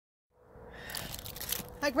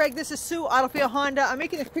Hi Greg, this is Sue, Autofield Honda. I'm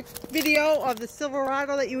making a quick video of the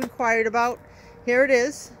Silverado that you inquired about. Here it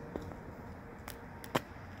is.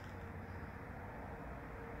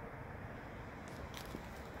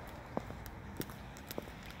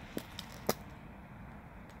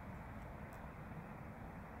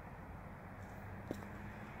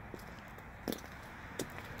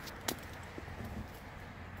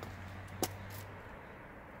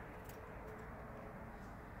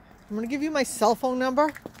 I'm going to give you my cell phone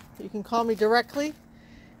number. You can call me directly,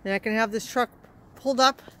 and I can have this truck pulled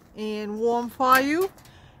up and warm for you.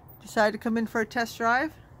 Decide to come in for a test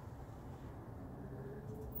drive.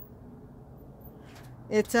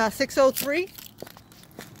 It's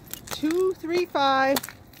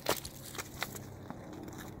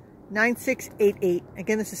 603-235-9688.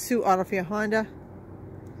 Again, this is Sue, Autofield Honda.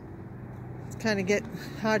 It's kind of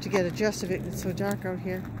hard to get a gist of it. It's so dark out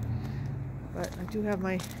here. But I do have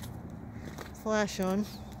my flash on.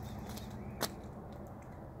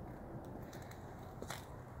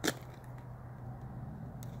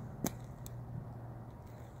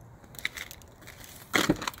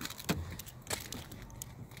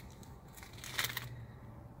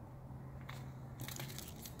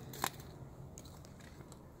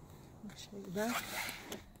 I'll show you that.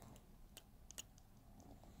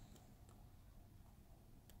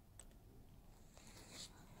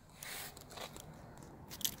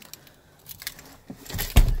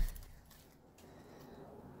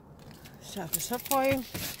 Start this up for you.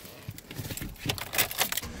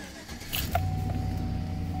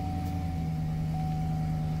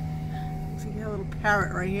 So you got a little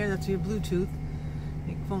parrot right here. That's your Bluetooth.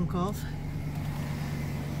 Make phone calls.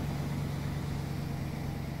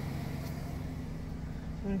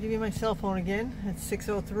 I'm going to give you my cell phone again. It's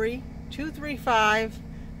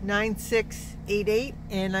 603-235-9688,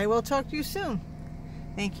 and I will talk to you soon.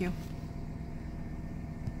 Thank you.